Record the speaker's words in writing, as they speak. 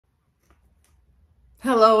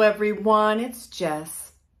Hello everyone, it's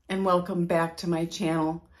Jess and welcome back to my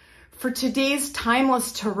channel. For today's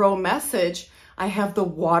timeless tarot message, I have the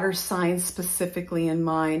water signs specifically in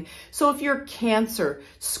mind. So if you're Cancer,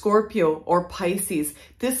 Scorpio, or Pisces,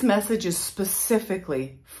 this message is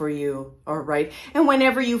specifically for you, all right? And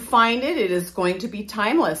whenever you find it, it is going to be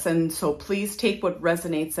timeless, and so please take what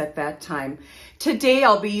resonates at that time. Today,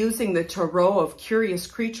 I'll be using the Tarot of Curious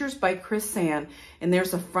Creatures by Chris-Anne, and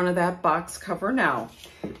there's the front of that box cover now.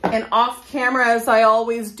 And off camera, as I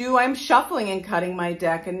always do, I'm shuffling and cutting my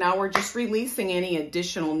deck, and now we're just releasing any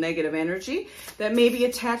additional negative energy that may be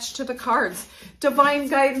attached to the cards. Divine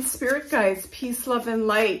guidance, spirit guides, peace, love, and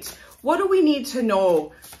light. What do we need to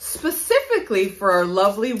know specifically for our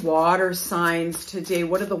lovely water signs today?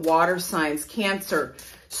 What are the water signs? Cancer,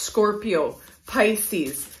 Scorpio,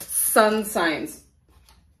 Pisces, sun signs,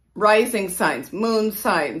 rising signs, moon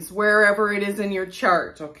signs, wherever it is in your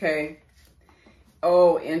chart, okay?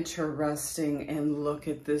 Oh, interesting. And look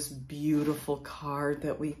at this beautiful card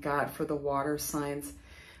that we got for the water signs,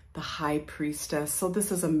 the High Priestess. So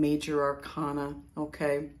this is a major arcana,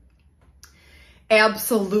 okay?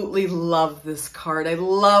 Absolutely love this card. I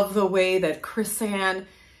love the way that Chris-Anne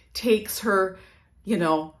takes her,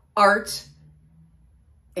 art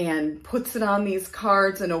and puts it on these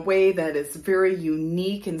cards in a way that is very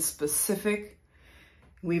unique and specific.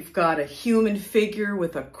 We've got a human figure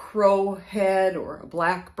with a crow head or a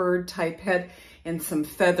blackbird type head and some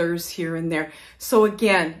feathers here and there. So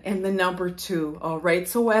again, and the number 2, all right?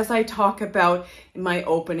 So as I talk about in my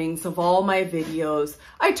openings of all my videos,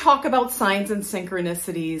 I talk about signs and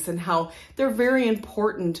synchronicities and how they're very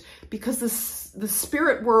important because the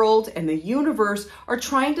spirit world and the universe are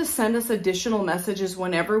trying to send us additional messages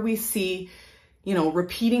whenever we see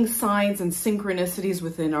repeating signs and synchronicities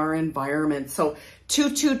within our environment. So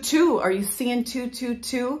 222, are you seeing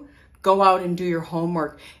 222? Go out and do your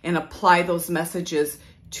homework and apply those messages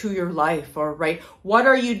to your life, all right? What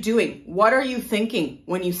are you doing? What are you thinking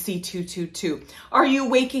when you see 222? Are you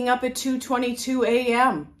waking up at 2:22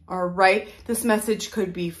 a.m.? All right? This message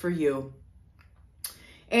could be for you.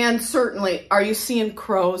 And certainly, are you seeing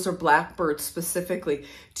crows or blackbirds specifically?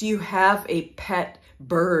 Do you have a pet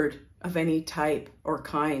bird of any type or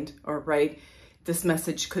kind, all right? This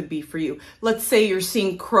message could be for you. Let's say you're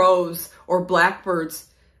seeing crows or blackbirds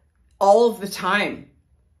all of the time,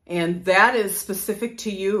 and that is specific to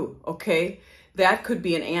you, okay? That could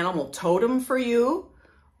be an animal totem for you,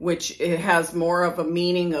 which it has more of a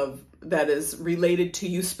meaning of that is related to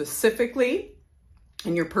you specifically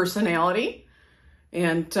and your personality.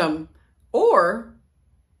 And or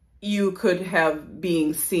you could have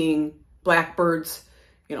seeing blackbirds,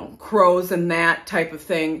 crows and that type of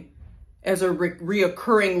thing as a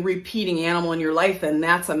reoccurring, repeating animal in your life, and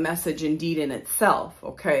that's a message indeed in itself,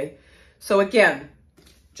 okay? So again,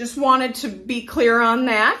 just wanted to be clear on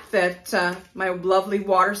that my lovely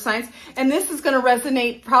water signs, and this is going to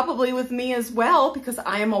resonate probably with me as well because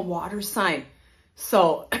I am a water sign.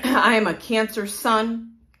 So I am a Cancer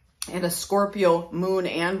sun and a Scorpio moon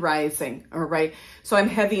and rising, all right? So I'm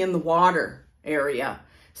heavy in the water area.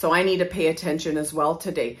 So I need to pay attention as well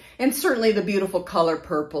today. And certainly the beautiful color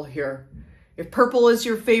purple here. If purple is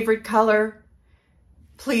your favorite color,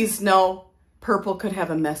 please know purple could have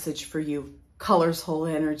a message for you. Colors hold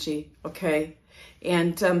energy, okay?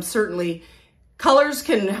 And certainly colors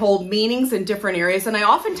can hold meanings in different areas. And I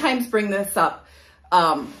oftentimes bring this up.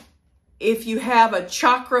 If you have a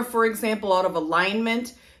chakra, for example, out of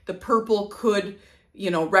alignment, the purple could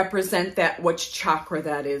represent that, which chakra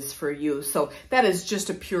that is for you. So that is just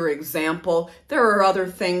a pure example. There are other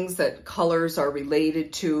things that colors are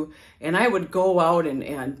related to, and I would go out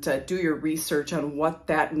and do your research on what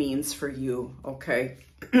that means for you, okay?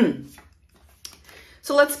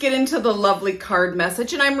 So let's get into the lovely card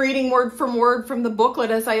message, and I'm reading word from the booklet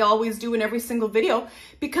as I always do in every single video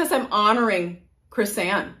because I'm honoring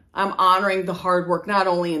Chris-Anne. I'm honoring the hard work, not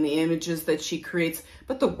only in the images that she creates,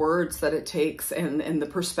 but the words that it takes and the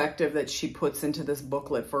perspective that she puts into this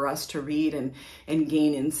booklet for us to read and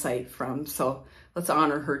gain insight from. So let's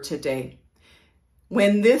honor her today.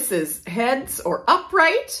 When this is heads or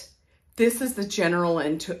upright, this is the general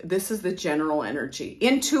energy.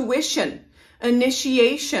 Intuition,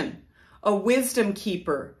 initiation, a wisdom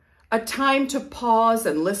keeper, a time to pause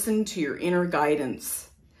and listen to your inner guidance.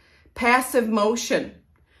 Passive motion,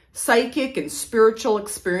 psychic and spiritual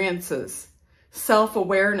experiences,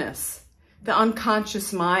 self-awareness, the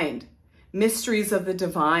unconscious mind, mysteries of the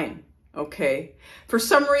divine, okay? For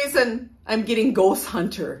some reason, I'm getting ghost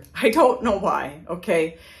hunter. I don't know why,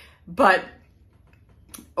 okay? But,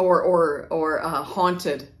 or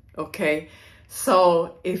haunted, okay?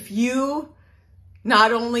 So if you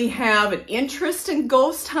not only have an interest in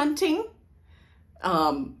ghost hunting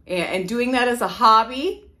and doing that as a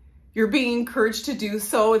hobby, you're being encouraged to do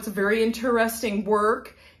so. It's very interesting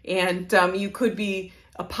work, and you could be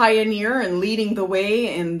a pioneer and leading the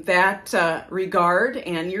way in that regard,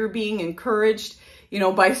 and you're being encouraged, you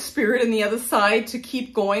know, by Spirit on the other side to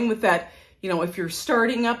keep going with that. You know, if you're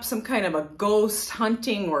starting up some kind of a ghost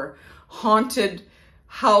hunting or haunted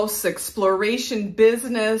house exploration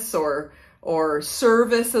business or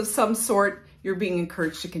service of some sort, you're being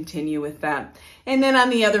encouraged to continue with that. And then on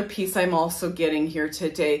the other piece I'm also getting here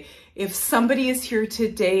today, if somebody is here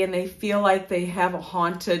today and they feel like they have a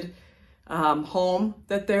haunted home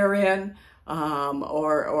that they're in,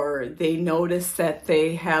 or they notice that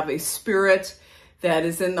they have a spirit that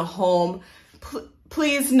is in the home,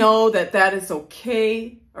 please know that that is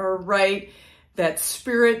okay, all right? That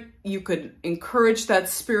spirit, you could encourage that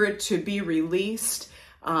spirit to be released.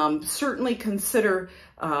 Certainly consider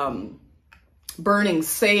burning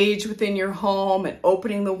sage within your home and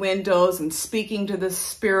opening the windows and speaking to the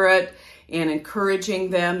spirit and encouraging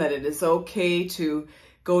them that it is okay to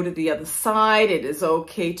go to the other side. It is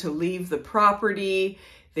okay to leave the property.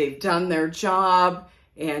 They've done their job,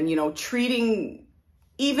 and, you know, treating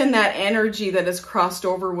even that energy that has crossed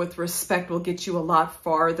over with respect will get you a lot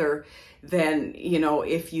farther than, you know,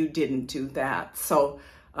 if you didn't do that. So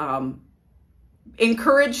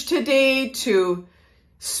encourage today to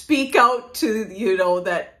speak out to, you know,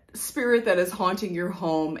 that spirit that is haunting your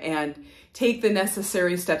home and take the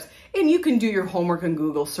necessary steps. And you can do your homework on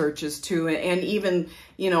Google searches too, and even,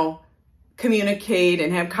 you know, communicate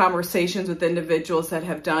and have conversations with individuals that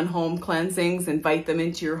have done home cleansings, invite them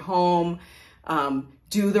into your home,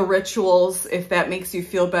 do the rituals if that makes you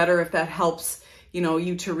feel better, if that helps, you know,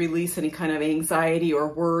 you to release any kind of anxiety or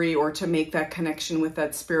worry, or to make that connection with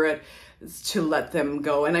that spirit, to let them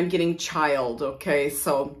go. And I'm getting child, okay?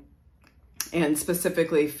 So, and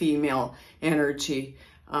specifically female energy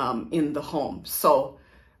in the home. So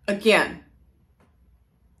again,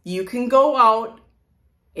 you can go out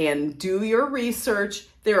and do your research.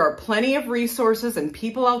 There are plenty of resources and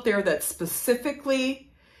people out there that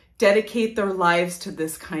specifically dedicate their lives to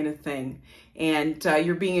this kind of thing. And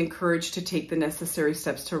you're being encouraged to take the necessary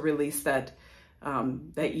steps to release that,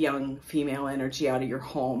 that young female energy out of your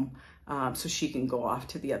home, so she can go off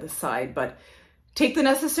to the other side. But take the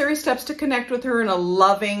necessary steps to connect with her in a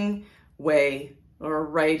loving way, or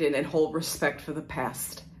right, and hold respect for the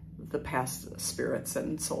past spirits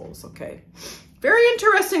and souls, okay? Very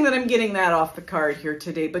interesting that I'm getting that off the card here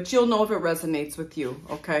today, but you'll know if it resonates with you,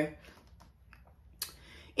 okay?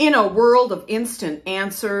 In a world of instant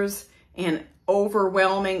answers and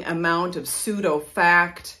overwhelming amount of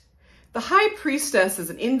pseudo-fact, the High Priestess is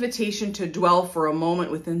an invitation to dwell for a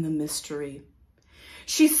moment within the mystery.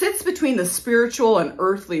 She sits between the spiritual and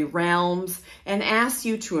earthly realms and asks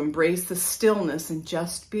you to embrace the stillness and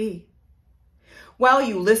just be, while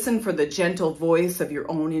you listen for the gentle voice of your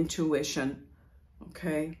own intuition,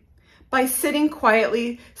 okay? By sitting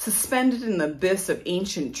quietly, suspended in the abyss of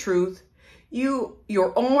ancient truth,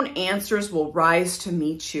 your own answers will rise to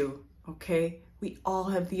meet you, okay? We all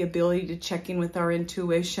have the ability to check in with our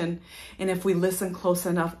intuition, and if we listen close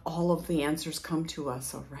enough, all of the answers come to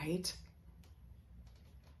us, all right?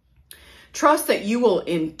 Trust that you will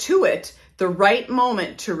intuit the right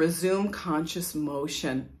moment to resume conscious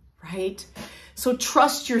motion, right? So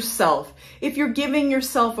trust yourself. If you're giving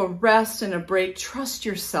yourself a rest and a break, trust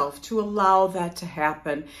yourself to allow that to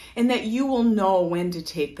happen, and that you will know when to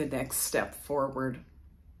take the next step forward.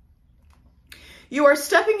 You are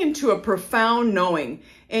stepping into a profound knowing,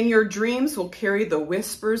 and your dreams will carry the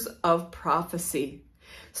whispers of prophecy.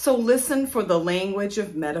 So listen for the language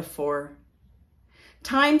of metaphor.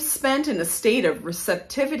 Time spent in a state of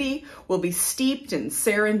receptivity will be steeped in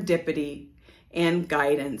serendipity and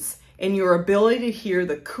guidance, and your ability to hear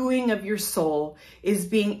the cooing of your soul is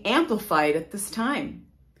being amplified at this time.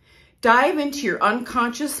 Dive into your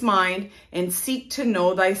unconscious mind and seek to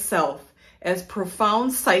know thyself, as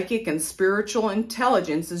profound psychic and spiritual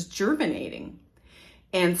intelligence is germinating,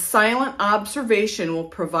 and silent observation will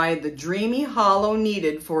provide the dreamy hollow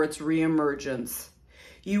needed for its reemergence.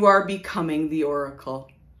 You are becoming the oracle,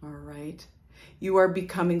 all right? You are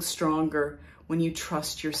becoming stronger when you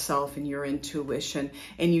trust yourself and your intuition,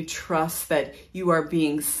 and you trust that you are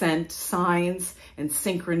being sent signs and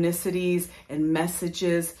synchronicities and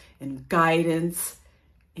messages and guidance,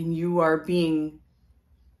 and you are being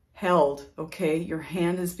held, okay? Your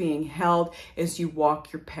hand is being held as you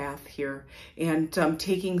walk your path here, and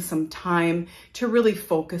taking some time to really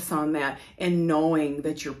focus on that and knowing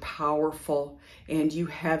that you're powerful and you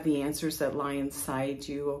have the answers that lie inside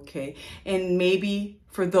you, okay? And maybe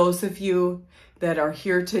for those of you that are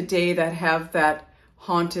here today that have that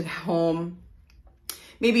haunted home,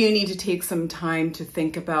 maybe you need to take some time to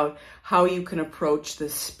think about how you can approach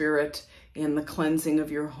this spirit and the cleansing of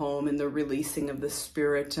your home and the releasing of the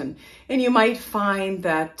spirit. And you might find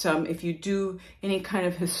that if you do any kind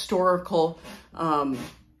of historical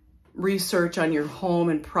research on your home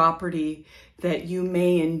and property, that you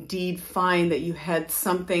may indeed find that you had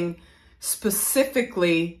something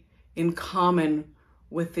specifically in common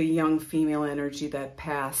with the young female energy that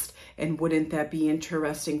passed. And wouldn't that be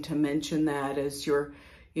interesting to mention that as you're,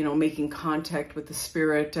 making contact with the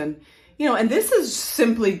spirit? And and this is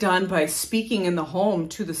simply done by speaking in the home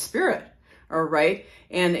to the spirit, all right?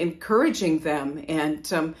 And encouraging them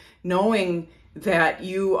and knowing that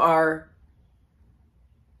you are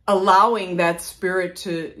allowing that spirit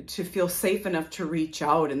to feel safe enough to reach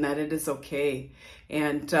out and that it is okay.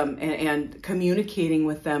 And communicating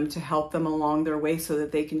with them to help them along their way so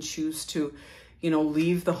that they can choose to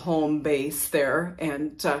leave the home base there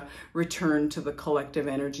and return to the collective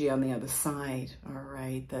energy on the other side, all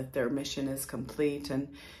right? That their mission is complete and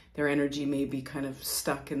their energy may be kind of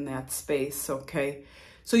stuck in that space, okay?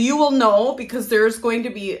 So you will know, because there's going to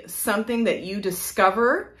be something that you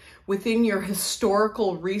discover within your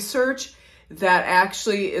historical research that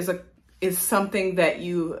actually is something that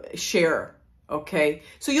you share, okay?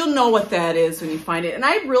 So you'll know what that is when you find it. And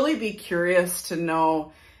I'd really be curious to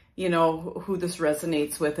know who this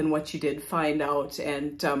resonates with and what you did find out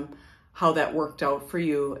and how that worked out for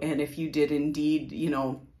you. And if you did indeed,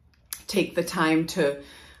 take the time to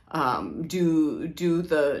do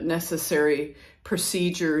the necessary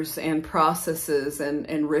procedures and processes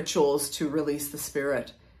and rituals to release the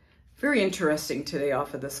spirit. Very interesting today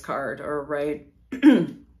off of this card, all right?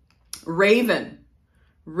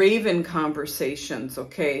 Raven conversations,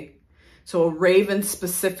 okay? So a raven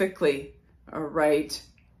specifically, all right?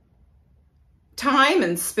 Time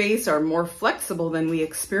and space are more flexible than we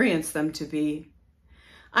experience them to be.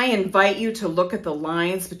 I invite you to look at the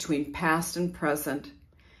lines between past and present,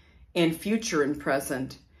 and future and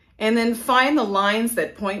present, and then find the lines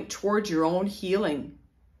that point toward your own healing.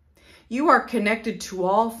 You are connected to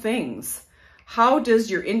all things. How does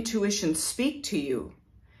your intuition speak to you?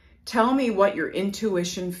 Tell me what your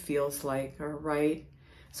intuition feels like, all right?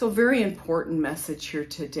 So very important message here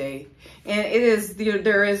today. And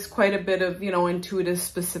there is quite a bit of, intuitive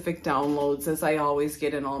specific downloads, as I always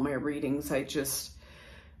get in all my readings. I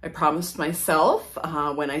promised myself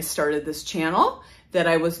when I started this channel that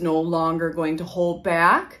I was no longer going to hold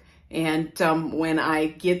back. And when I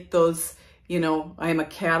get those, I'm a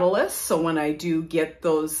catalyst. So when I do get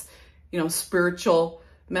those, spiritual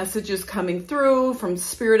messages coming through from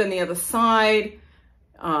spirit on the other side,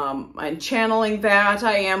 I'm channeling that,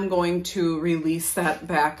 I am going to release that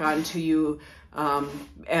back onto you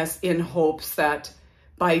as in hopes that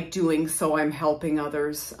by doing so, I'm helping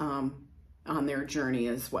others on their journey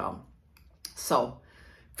as well. So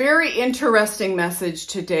very interesting message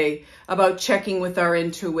today about checking with our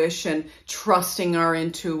intuition, trusting our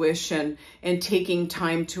intuition, and taking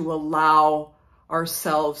time to allow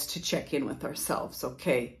ourselves to check in with ourselves,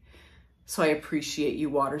 okay? So I appreciate you,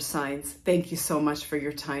 water signs. Thank you so much for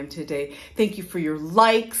your time today. Thank you for your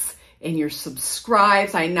likes and your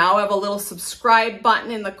subscribes. I now have a little subscribe button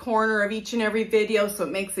in the corner of each and every video, so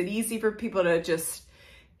it makes it easy for people to just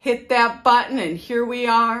hit that button, and here we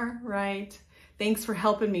are, right? Thanks for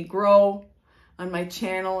helping me grow on my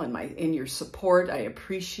channel and your support. I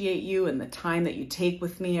appreciate you and the time that you take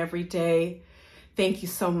with me every day. Thank you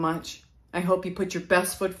so much. I hope you put your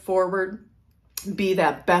best foot forward. Be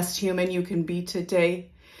that best human you can be today.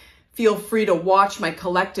 Feel free to watch my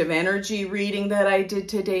collective energy reading that I did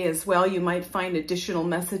today as well. You might find additional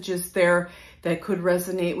messages there that could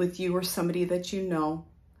resonate with you or somebody that you know.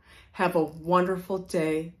 Have a wonderful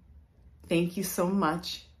day. Thank you so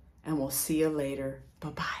much, and we'll see you later.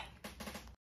 Bye-bye.